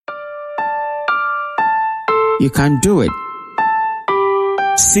You can do it.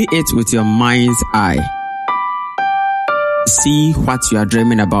 See it with your mind's eye. See what you are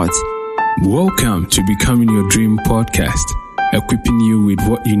dreaming about. Welcome to Becoming Your Dream podcast, equipping you with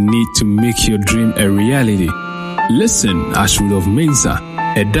what you need to make your dream a reality. Listen as Rudolph Mensah,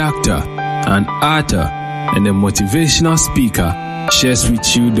 a doctor, an author, and a motivational speaker, shares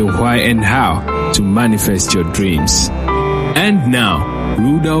with you the why and how to manifest your dreams. And now,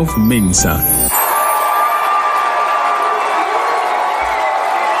 Rudolph Mensah.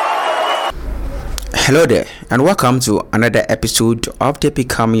 Hello there, and welcome to another episode of the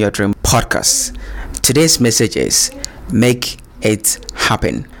Become Your Dream podcast. Today's message is Make It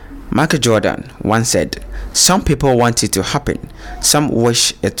Happen. Michael Jordan once said, "Some people want it to happen, some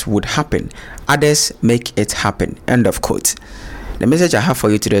wish it would happen, others make it happen." End of quote. The message I have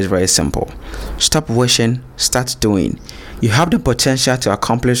for you today is very simple. Stop wishing, start doing. You have the potential to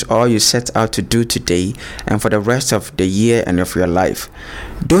accomplish all you set out to do today and for the rest of the year and of your life.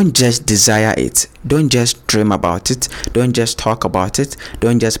 Don't just desire it. Don't just dream about it. Don't just talk about it.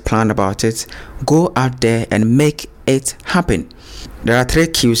 Don't just plan about it. Go out there and make it happen. There are 3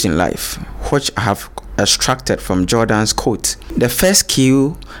 Q's in life, which I have extracted from Jordan's quote. The first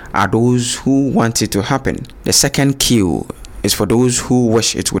Q are those who want it to happen. The second Q is for those who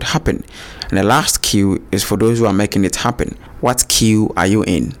wish it would happen. And the last Q is for those who are making it happen. What Q are you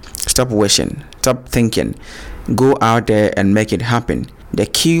in? Stop wishing. Stop thinking. Go out there and make it happen. The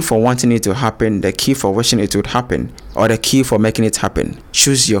Q for wanting it to happen, the Q for wishing it would happen, or the Q for making it happen.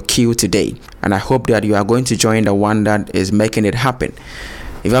 Choose your Q today. And I hope that you are going to join the one that is making it happen.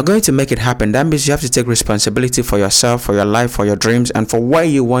 If you are going to make it happen, that means you have to take responsibility for yourself, for your life, for your dreams, and for where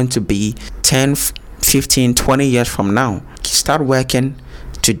you want to be 10, 15, 20 years from now. Start working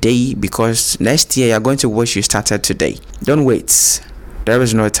today, because next year you're going to wish you started today. Don't wait. There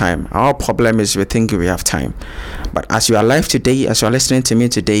is no time. Our problem is we think we have time. But as you are alive today, as you are listening to me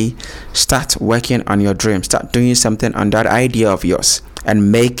today, start working on your dream. Start doing something on that idea of yours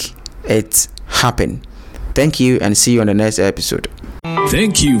and make it happen. Thank you, and see you on the next episode.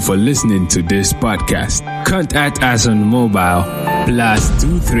 Thank you for listening to this podcast. Contact us on mobile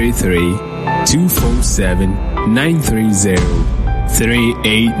 +233 247 930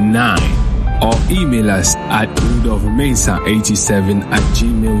 389 or email us at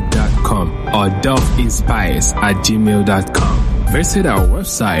rudolphmensah87@gmail.com or dolphinspires@gmail.com. Visit our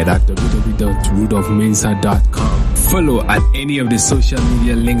website at www.rudolphmensah.com. Follow at any of the social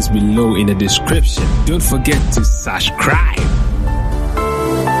media links below in the description. Don't forget to subscribe.